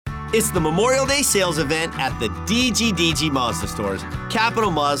It's the Memorial Day sales event at the DGDG Mazda stores.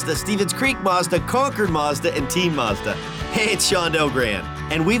 Capital Mazda, Stevens Creek Mazda, Concord Mazda, and Team Mazda. Hey, it's Sean Delgrand.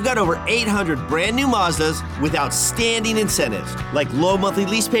 And we've got over 800 brand new Mazdas with outstanding incentives, like low monthly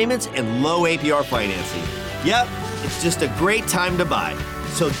lease payments and low APR financing. Yep, it's just a great time to buy.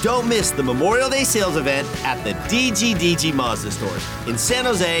 So don't miss the Memorial Day sales event at the DGDG Mazda stores in San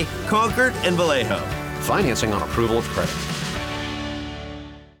Jose, Concord, and Vallejo. Financing on approval of credit.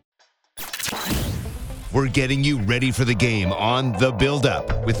 We're getting you ready for the game on The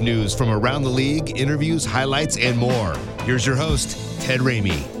Build-Up with news from around the league, interviews, highlights, and more. Here's your host, Ted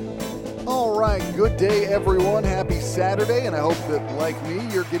Ramey. All right, good day, everyone. Happy Saturday, and I hope that, like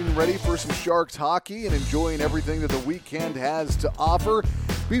me, you're getting ready for some Sharks hockey and enjoying everything that the weekend has to offer.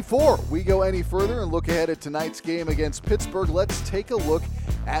 Before we go any further and look ahead at tonight's game against Pittsburgh, let's take a look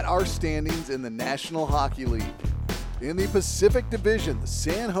at our standings in the National Hockey League. In the Pacific Division, the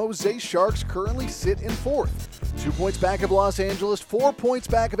San Jose Sharks currently sit in fourth. 2 points back of Los Angeles, 4 points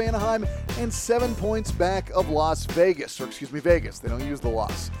back of Anaheim, and 7 points back of Vegas. They don't use the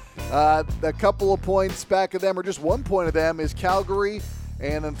loss. A couple of points back of them, or just 1 point of them, is Calgary.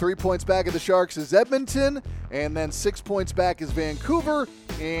 And then 3 points back of the Sharks is Edmonton. And then 6 points back is Vancouver.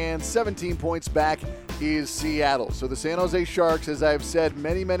 And 17 points back is Seattle. So the San Jose Sharks, as I've said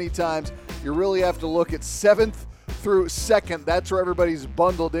many, many times, you really have to look at 7th through 2nd. That's where everybody's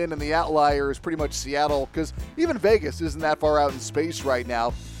bundled in, and the outlier is pretty much Seattle, because even Vegas isn't that far out in space right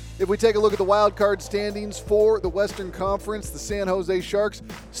now. If we take a look at the wild card standings for the Western Conference, the San Jose Sharks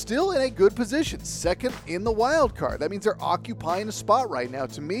still in a good position, 2nd in the wild card. That means they're occupying a spot right now.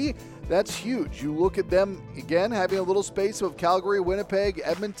 To me, that's huge. You look at them, again, having a little space of Calgary, Winnipeg,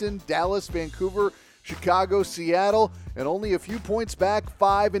 Edmonton, Dallas, Vancouver, Chicago, Seattle, and only a few points back,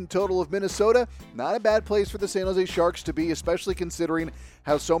 5 in total of Minnesota. Not a bad place for the San Jose Sharks to be, especially considering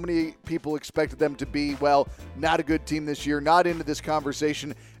how so many people expected them to be, well, not a good team this year, not into this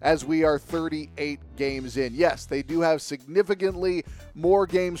conversation as we are 38 games in. Yes, they do have significantly more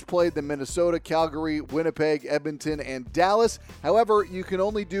games played than Minnesota, Calgary, Winnipeg, Edmonton, and Dallas. However, you can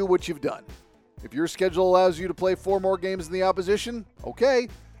only do what you've done. If your schedule allows you to play 4 more games than the opposition, okay.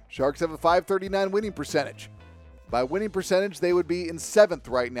 Sharks have a .539 winning percentage. By winning percentage, they would be in 7th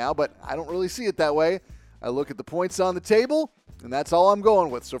right now, but I don't really see it that way. I look at the points on the table, and that's all I'm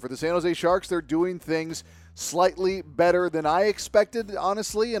going with. So for the San Jose Sharks, they're doing things slightly better than I expected,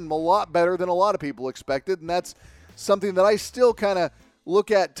 honestly, and a lot better than a lot of people expected. And that's something that I still kind of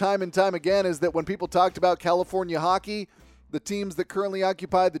look at time and time again, is that when people talked about California hockey, the teams that currently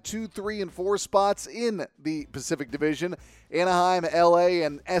occupy the 2, 3, and 4 spots in the Pacific Division, Anaheim, LA,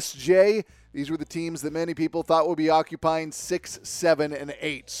 and SJ, these were the teams that many people thought would be occupying 6, 7, and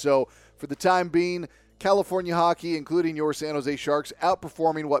 8. So for the time being, California hockey, including your San Jose Sharks,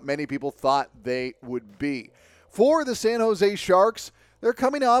 outperforming what many people thought they would be. For the San Jose Sharks, they're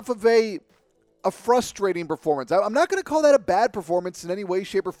coming off of a frustrating performance. I'm not going to call that a bad performance in any way,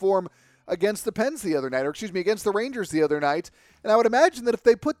 shape, or form against the Pens the other night, against the Rangers the other night. And I would imagine that if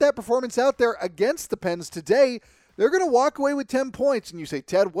they put that performance out there against the Pens today, they're going to walk away with 10 points. And you say,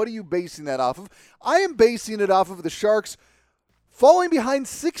 Ted, what are you basing that off of? I am basing it off of the Sharks falling behind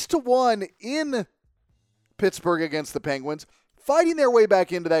 6-1 in Pittsburgh against the Penguins, fighting their way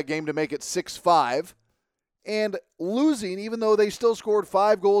back into that game to make it 6-5, and losing, even though they still scored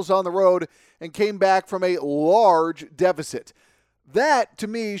 5 goals on the road and came back from a large deficit. That, to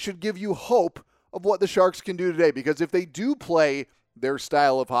me, should give you hope of what the Sharks can do today, because if they do play their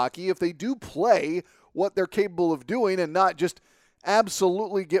style of hockey, if they do play what they're capable of doing and not just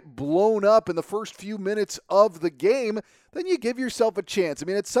absolutely get blown up in the first few minutes of the game, then you give yourself a chance. I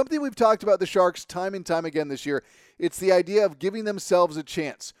mean, it's something we've talked about the Sharks time and time again this year. It's the idea of giving themselves a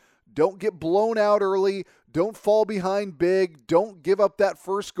chance. Don't get blown out early. Don't fall behind big. Don't give up that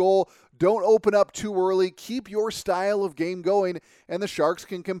first goal. Don't open up too early. Keep your style of game going, and the Sharks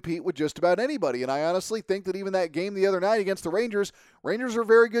can compete with just about anybody. And I honestly think that even that game the other night against the Rangers are a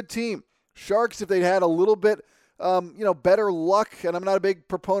very good team. Sharks, if they'd had a little bit better luck, and I'm not a big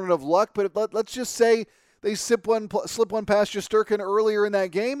proponent of luck, but let's just say they slip one past Shesterkin earlier in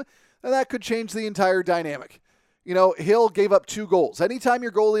that game, and that could change the entire dynamic. Hill gave up 2 goals. Anytime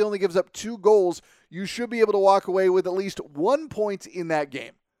your goalie only gives up 2 goals, you should be able to walk away with at least 1 point in that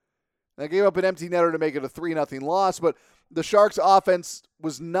game. They gave up an empty netter to make it a 3-0 loss, but the Sharks' offense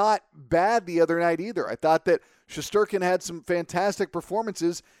was not bad the other night either. I thought that Shesterkin had some fantastic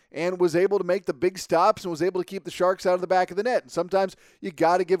performances and was able to make the big stops and was able to keep the Sharks out of the back of the net. And sometimes you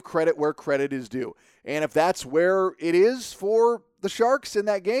got to give credit where credit is due. And if that's where it is for the Sharks in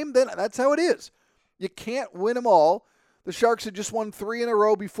that game, then that's how it is. You can't win them all. The Sharks had just won 3 in a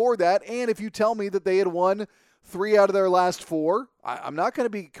row before that, and if you tell me that they had won 3 out of their last 4, I'm not going to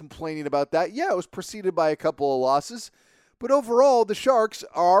be complaining about that. Yeah, it was preceded by a couple of losses, but overall, the Sharks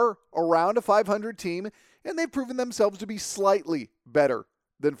are around a 500 team, and they've proven themselves to be slightly better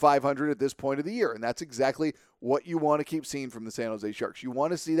than 500 at this point of the year, and that's exactly what you want to keep seeing from the San Jose Sharks. You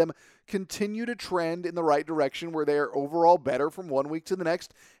want to see them continue to trend in the right direction where they are overall better from one week to the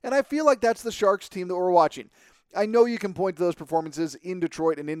next, and I feel like that's the Sharks team that we're watching. I know you can point to those performances in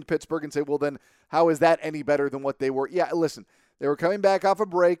Detroit and in Pittsburgh and say, well, then how is that any better than what they were? Yeah, listen, they were coming back off a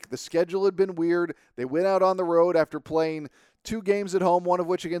break. The schedule had been weird. They went out on the road after playing 2 games at home, one of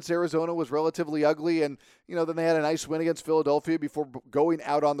which against Arizona was relatively ugly. And, then they had a nice win against Philadelphia before going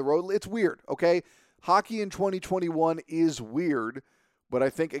out on the road. It's weird, okay? Hockey in 2021 is weird. But I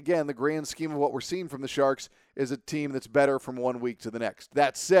think, again, the grand scheme of what we're seeing from the Sharks is a team that's better from one week to the next.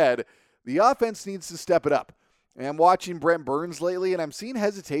 That said, the offense needs to step it up. And I'm watching Brent Burns lately, and I'm seeing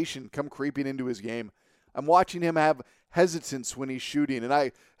hesitation come creeping into his game. I'm watching him have hesitance when he's shooting, and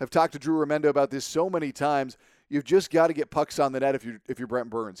I have talked to Drew Remendo about this so many times. You've just got to get pucks on the net if you're Brent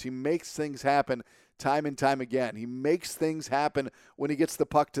Burns. He makes things happen time and time again. He makes things happen when he gets the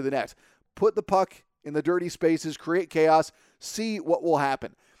puck to the net. Put the puck in the dirty spaces, create chaos, see what will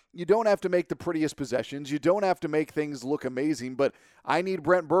happen. You don't have to make the prettiest possessions. You don't have to make things look amazing, but I need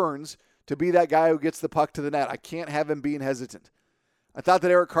Brent Burns to be that guy who gets the puck to the net. I can't have him being hesitant. I thought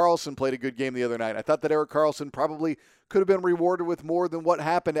that Erik Karlsson played a good game the other night. I thought that Erik Karlsson probably could have been rewarded with more than what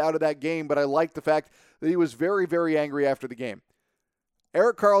happened out of that game, but I liked the fact that he was very, very angry after the game.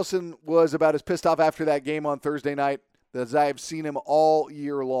 Erik Karlsson was about as pissed off after that game on Thursday night as I have seen him all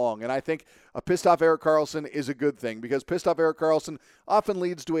year long. And I think a pissed off Erik Karlsson is a good thing because pissed off Erik Karlsson often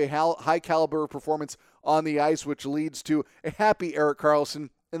leads to a high caliber performance on the ice, which leads to a happy Erik Karlsson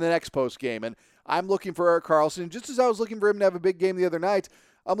in the next post game. And I'm looking for Erik Karlsson, just as I was looking for him to have a big game the other night,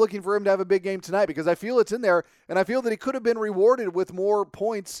 I'm looking for him to have a big game tonight because I feel it's in there, and I feel that he could have been rewarded with more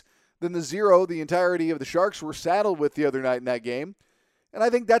points than the 0 the entirety of the Sharks were saddled with the other night in that game. And I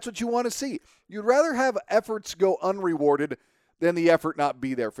think that's what you want to see. You'd rather have efforts go unrewarded than the effort not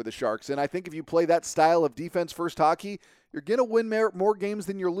be there for the Sharks. And I think if you play that style of defense-first hockey, you're going to win more games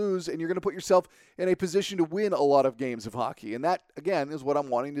than you lose, and you're going to put yourself in a position to win a lot of games of hockey. And that, again, is what I'm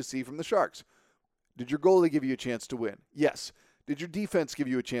wanting to see from the Sharks. Did your goalie give you a chance to win? Yes. Did your defense give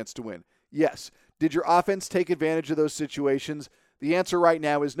you a chance to win? Yes. Did your offense take advantage of those situations? The answer right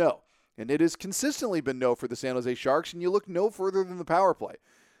now is no. And it has consistently been no for the San Jose Sharks, and you look no further than the power play.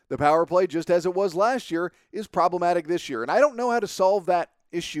 The power play, just as it was last year, is problematic this year. And I don't know how to solve that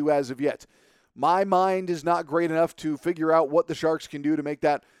issue as of yet. My mind is not great enough to figure out what the Sharks can do to make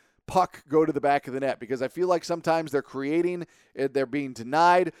that puck go to the back of the net, because I feel like sometimes they're creating, they're being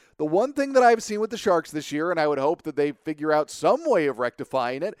denied. The one thing that I've seen with the Sharks this year, and I would hope that they figure out some way of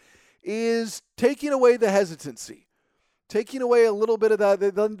rectifying it, is taking away the hesitancy. Taking away a little bit of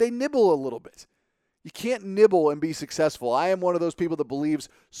that, they nibble a little bit. You can't nibble and be successful. I am one of those people that believes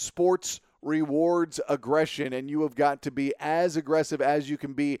sports rewards aggression, and you have got to be as aggressive as you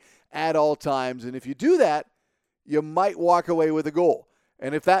can be at all times. And if you do that, you might walk away with a goal.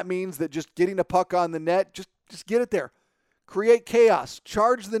 And if that means that just getting a puck on the net, just get it there. Create chaos.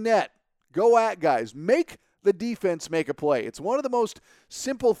 Charge the net. Go at guys. Make the defense make a play. It's one of the most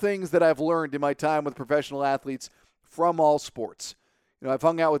simple things that I've learned in my time with professional athletes from all sports. I've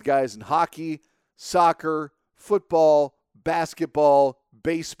hung out with guys in hockey, soccer, football, basketball,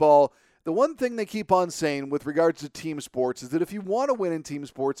 baseball. The one thing they keep on saying with regards to team sports is that if you want to win in team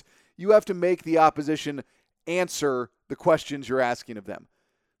sports, you have to make the opposition answer the questions you're asking of them.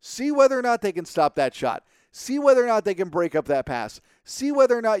 See whether or not they can stop that shot. See whether or not they can break up that pass. See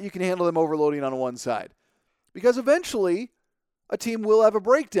whether or not you can handle them overloading on one side. Because eventually, a team will have a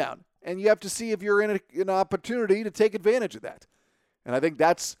breakdown, and you have to see if you're in an opportunity to take advantage of that. And I think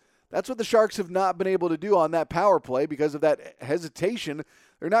that's what the Sharks have not been able to do on that power play because of that hesitation.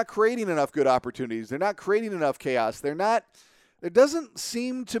 They're not creating enough good opportunities. They're not creating enough chaos. There doesn't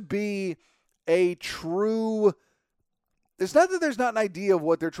seem to be a true... It's not that there's not an idea of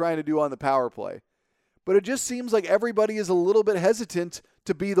what they're trying to do on the power play, but it just seems like everybody is a little bit hesitant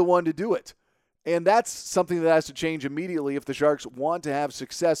to be the one to do it. And that's something that has to change immediately if the Sharks want to have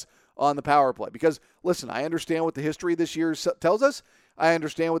success on the power play. Because, listen, I understand what the history this year tells us. I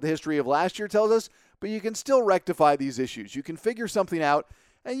understand what the history of last year tells us. But you can still rectify these issues. You can figure something out,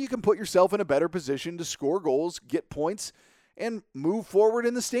 and you can put yourself in a better position to score goals, get points, and move forward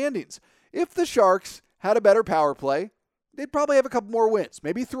in the standings. If the Sharks had a better power play, they'd probably have a couple more wins.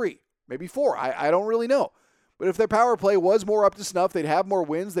 Maybe 3, maybe 4. I don't really know. But if their power play was more up to snuff, they'd have more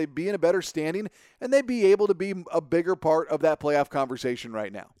wins, they'd be in a better standing, and they'd be able to be a bigger part of that playoff conversation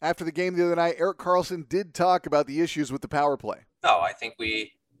right now. After the game the other night, Erik Karlsson did talk about the issues with the power play. No, I think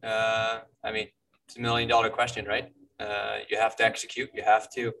it's a $1 million question, right? You have to execute, you have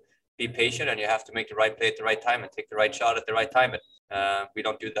to be patient, and you have to make the right play at the right time and take the right shot at the right time. And we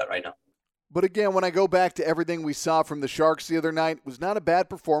don't do that right now. But again, when I go back to everything we saw from the Sharks the other night, it was not a bad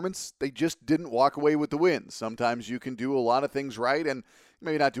performance. They just didn't walk away with the win. Sometimes you can do a lot of things right and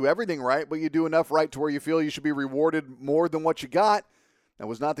maybe not do everything right, but you do enough right to where you feel you should be rewarded more than what you got. That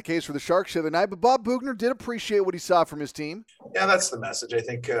was not the case for the Sharks the other night, but Bob Boughner did appreciate what he saw from his team. Yeah, that's the message. I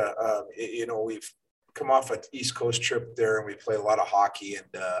think, we've come off an East Coast trip there and we play a lot of hockey,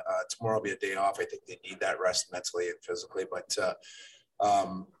 and tomorrow will be a day off. I think they need that rest mentally and physically, but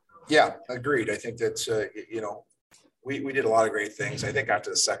yeah, agreed. I think that, we did a lot of great things. I think after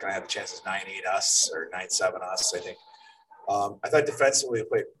the second, I had the chances 9-8 us or 9-7 us. I think I thought defensively we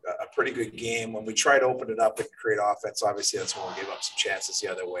played a pretty good game. When we tried to open it up and create offense, obviously that's when we gave up some chances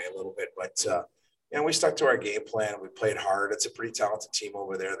the other way a little bit. But we stuck to our game plan. We played hard. It's a pretty talented team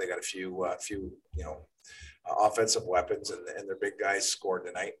over there. They got a few offensive weapons, and their big guys scored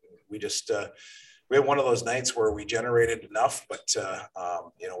tonight. We just we had one of those nights where we generated enough, but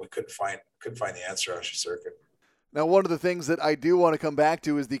we couldn't find the answer on Shesterkin. Now, one of the things that I do want to come back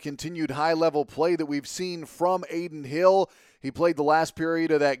to is the continued high-level play that we've seen from Adin Hill. He played the last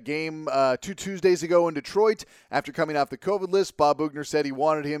period of that game 2 Tuesdays ago in Detroit. After coming off the COVID list, Bob Boughner said he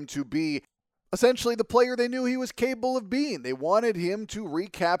wanted him to be essentially the player they knew he was capable of being. They wanted him to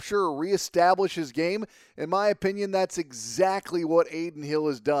recapture or reestablish his game. In my opinion, that's exactly what Adin Hill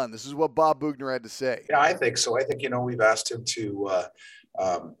has done. This is what Bob Boughner had to say. Yeah, I think so. I think, we've asked him to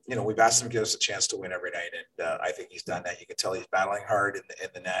we've asked him to give us a chance to win every night, and I think he's done that. You can tell he's battling hard in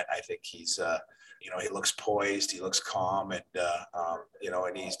the net. I think he's, he looks poised, he looks calm, and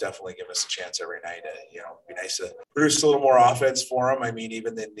and he's definitely given us a chance every night. It'd be nice to produce a little more offense for him. I mean,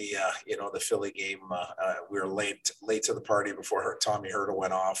 even in the the Philly game, we were late to the party before Tommy Hertl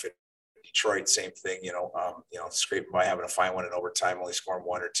went off. And Detroit, same thing, scraping by having to find one in overtime, only scoring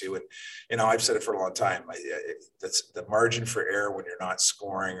 1 or 2. And, I've said it for a long time. That's the margin for error when you're not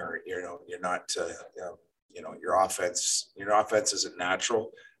scoring, or, you're not, your offense isn't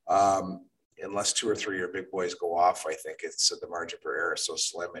natural. Unless 2 or 3 of your big boys go off, I think it's the margin for error is so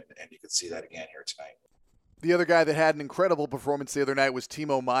slim, and you can see that again here tonight. The other guy that had an incredible performance the other night was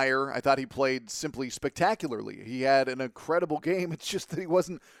Timo Meier. I thought he played simply spectacularly. He had an incredible game. It's just that he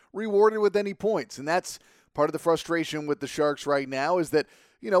wasn't rewarded with any points. And that's part of the frustration with the Sharks right now, is that,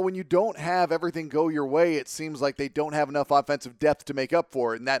 when you don't have everything go your way, it seems like they don't have enough offensive depth to make up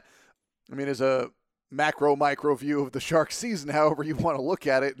for it. And that, is a micro view of the Sharks season, however you want to look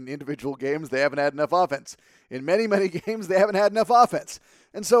at it. In individual games, they haven't had enough offense. In many, many games, they haven't had enough offense.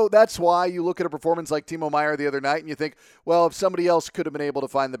 And so that's why you look at a performance like Timo Meier the other night and you think, well, if somebody else could have been able to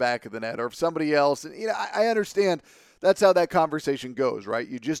find the back of the net, or if somebody else, I understand that's how that conversation goes, right?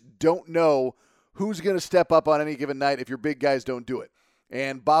 You just don't know who's going to step up on any given night if your big guys don't do it.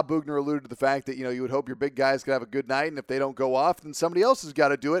 And Bob Boughner alluded to the fact that, you would hope your big guys could have a good night, and if they don't go off, then somebody else has got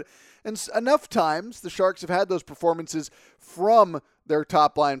to do it. And enough times the Sharks have had those performances from their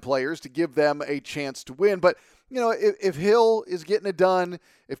top-line players to give them a chance to win. But, if Hill is getting it done,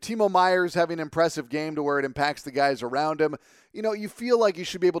 if Timo Meier is having an impressive game to where it impacts the guys around him, you feel like you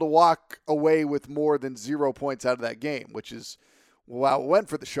should be able to walk away with more than 0 points out of that game, which is how it went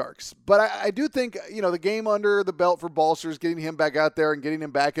for the Sharks. But I do think, the game under the belt for Balcers, getting him back out there and getting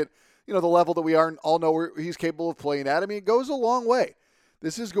him back at, the level that we all know where he's capable of playing at. It goes a long way.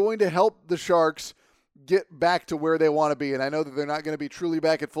 This is going to help the Sharks get back to where they want to be. And I know that they're not going to be truly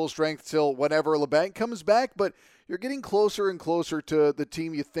back at full strength till whenever LeBanc comes back, but you're getting closer and closer to the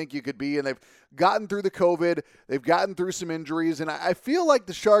team you think you could be. And they've gotten through the COVID. They've gotten through some injuries. And I feel like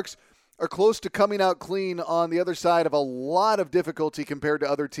the Sharks are close to coming out clean on the other side of a lot of difficulty compared to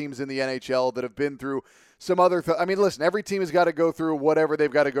other teams in the NHL that have been through some other listen, every team has got to go through whatever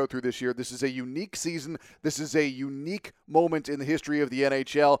they've got to go through this year. This is a unique season. This is a unique moment in the history of the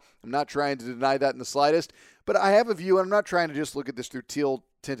NHL. I'm not trying to deny that in the slightest, but I have a view, and I'm not trying to just look at this through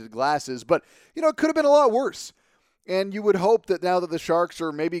teal-tinted glasses, but, it could have been a lot worse. And you would hope that now that the Sharks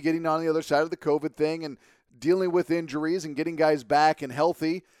are maybe getting on the other side of the COVID thing and dealing with injuries and getting guys back and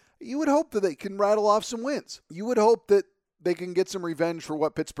healthy, you would hope that they can rattle off some wins. You would hope that they can get some revenge for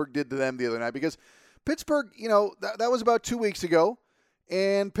what Pittsburgh did to them the other night, because Pittsburgh, that was about 2 weeks ago,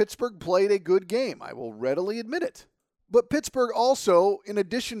 and Pittsburgh played a good game. I will readily admit it. But Pittsburgh also, in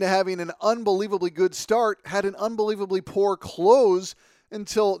addition to having an unbelievably good start, had an unbelievably poor close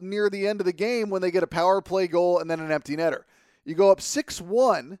until near the end of the game when they get a power play goal and then an empty netter. You go up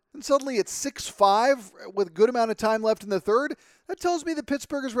 6-1, and suddenly it's 6-5 with a good amount of time left in the third. That tells me that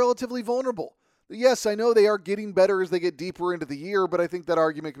Pittsburgh is relatively vulnerable. Yes, I know they are getting better as they get deeper into the year, but I think that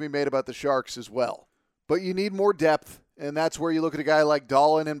argument can be made about the Sharks as well. But you need more depth, and that's where you look at a guy like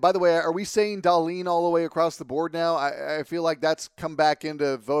Dahlin. And by the way, are we saying Dahlin all the way across the board now? I feel like that's come back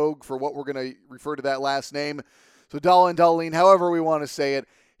into vogue for what we're going to refer to that last name. So Dahlin, however we want to say it,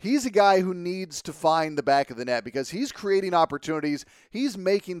 he's a guy who needs to find the back of the net because he's creating opportunities. He's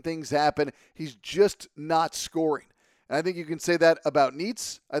making things happen. He's just not scoring. And I think you can say that about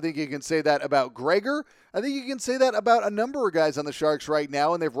Neitz. I think you can say that about Gregor. I think you can say that about a number of guys on the Sharks right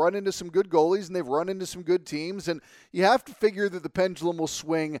now, and they've run into some good goalies, and they've run into some good teams, and you have to figure that the pendulum will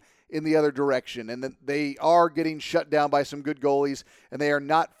swing in the other direction, and that they are getting shut down by some good goalies, and they are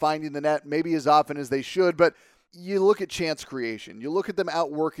not finding the net maybe as often as they should, but you look at chance creation. You look at them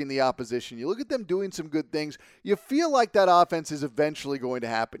outworking the opposition. You look at them doing some good things. You feel like that offense is eventually going to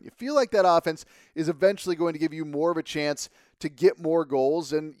happen. You feel like that offense is eventually going to give you more of a chance to get more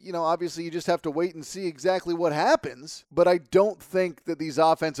goals. And, obviously you just have to wait and see exactly what happens. But I don't think that these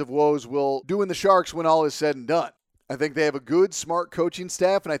offensive woes will do in the Sharks when all is said and done. I think they have a good, smart coaching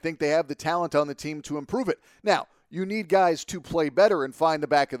staff, and I think they have the talent on the team to improve it. Now, you need guys to play better and find the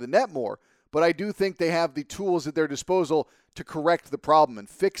back of the net more. But I do think they have the tools at their disposal to correct the problem and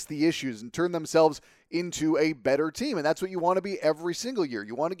fix the issues and turn themselves into a better team. And that's what you want to be every single year.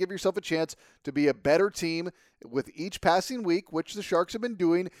 You want to give yourself a chance to be a better team with each passing week, which the Sharks have been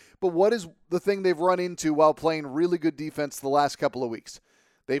doing. But what is the thing they've run into while playing really good defense the last couple of weeks?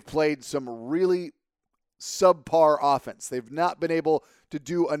 They've played some really subpar offense. They've not been able to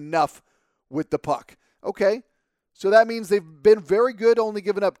do enough with the puck. Okay. So that means they've been very good, only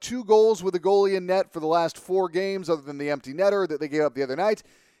giving up 2 goals with a goalie in net for the last 4 games, other than the empty netter that they gave up the other night.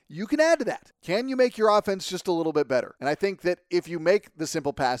 You can add to that. Can you make your offense just a little bit better? And I think that if you make the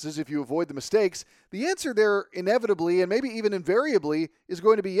simple passes, if you avoid the mistakes, the answer there inevitably and maybe even invariably is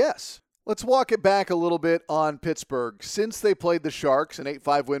going to be yes. Let's walk it back a little bit on Pittsburgh. Since they played the Sharks, an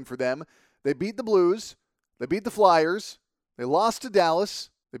 8-5 win for them, they beat the Blues, they beat the Flyers, they lost to Dallas,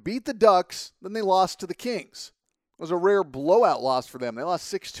 they beat the Ducks, then they lost to the Kings. It was a rare blowout loss for them. They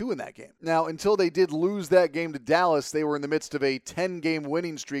lost 6-2 in that game. Now, until they did lose that game to Dallas, they were in the midst of a 10-game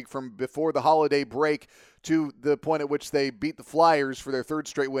winning streak from before the holiday break to the point at which they beat the Flyers for their 3rd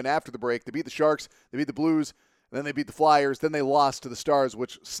straight win after the break. They beat the Sharks, they beat the Blues, then they beat the Flyers, then they lost to the Stars,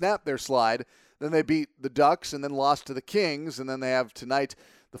 which snapped their slide. Then they beat the Ducks and then lost to the Kings, and then they have tonight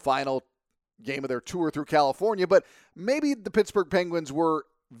the final game of their tour through California. But maybe the Pittsburgh Penguins were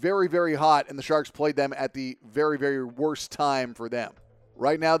very, very hot, and the Sharks played them at the very, very worst time for them.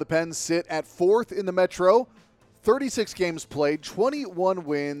 Right now, the Pens sit at 4th in the Metro. 36 games played, 21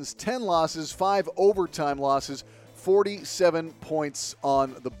 wins, 10 losses, 5 overtime losses, 47 points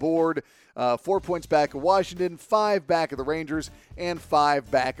on the board. 4 points back of Washington, 5 back of the Rangers, and 5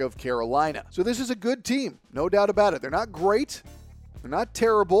 back of Carolina. So this is a good team, no doubt about it. They're not great. They're not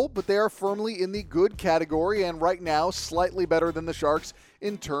terrible, but they are firmly in the good category and right now slightly better than the Sharks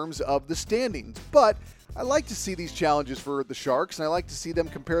in terms of the standings. But I like to see these challenges for the Sharks, and I like to see them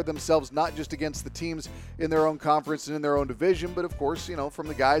compare themselves not just against the teams in their own conference and in their own division, but of course, from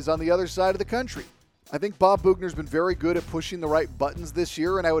the guys on the other side of the country. I think Bob Boughner's been very good at pushing the right buttons this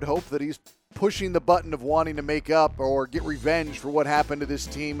year, and I would hope that he's pushing the button of wanting to make up or get revenge for what happened to this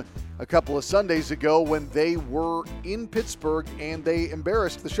team a couple of Sundays ago when they were in Pittsburgh and they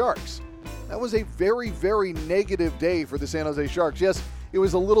embarrassed the Sharks. That was a very, very negative day for the San Jose Sharks. Yes, it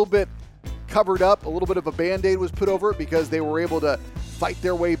was a little bit covered up, a little bit of a Band-Aid was put over it because they were able to fight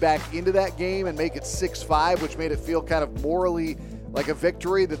their way back into that game and make it 6-5, which made it feel kind of morally like a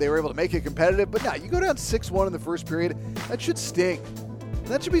victory that they were able to make it competitive. But no, you go down 6-1 in the first period, that should sting.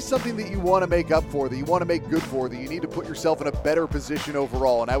 That should be something that you want to make up for, that you want to make good for, that you need to put yourself in a better position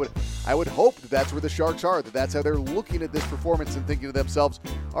overall. And I would hope that that's where the Sharks are, that that's how they're looking at this performance and thinking to themselves,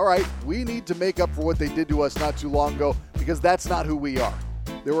 all right, we need to make up for what they did to us not too long ago because that's not who we are.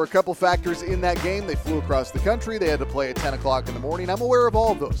 There were a couple factors in that game. They flew across the country. They had to play at 10 o'clock in the morning. I'm aware of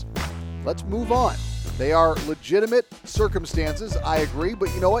all of those. Let's move on. They are legitimate circumstances, I agree,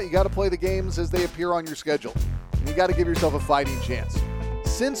 but you know what? You got to play the games as they appear on your schedule. And you got to give yourself a fighting chance.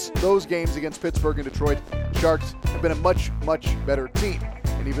 Since those games against Pittsburgh and Detroit, the Sharks have been a much, much better team.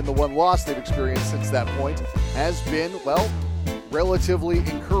 And even the one loss they've experienced since that point has been, well, relatively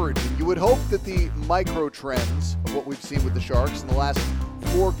encouraging. You would hope that the micro trends of what we've seen with the Sharks in the last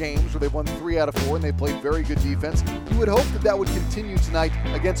 4 games where they've won 3 out of 4 and they played very good defense, you would hope that that would continue tonight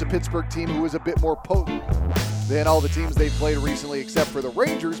against a Pittsburgh team who is a bit more potent. than all the teams they've played recently except for the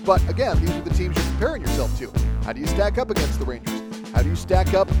Rangers. But again, these are the teams you're comparing yourself to. How do you stack up against the Rangers? How do you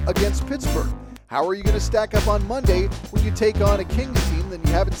stack up against Pittsburgh? How are you going to stack up on Monday when you take on a Kings team that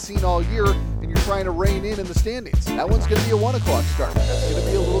you haven't seen all year and you're trying to rein in the standings? That one's going to be a 1 o'clock start. That's going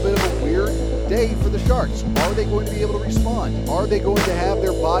to be a little bit of a weird day for the Sharks. Are they going to be able to respond? Are they going to have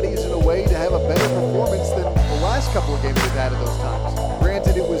their bodies in a way to have a better performance than the last couple of games they've had at those times?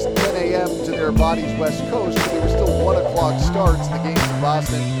 Granted, it was 10 a.m. to their bodies West Coast, but they were still 1 o'clock starts in the games in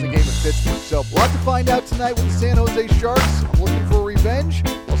Boston and the game in Pittsburgh. So a lot to find out tonight with the San Jose Sharks. I'm looking for revenge.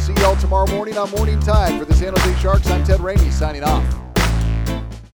 We'll see y'all tomorrow morning on Morning Tide. For the San Jose Sharks, I'm Ted Ramey signing off.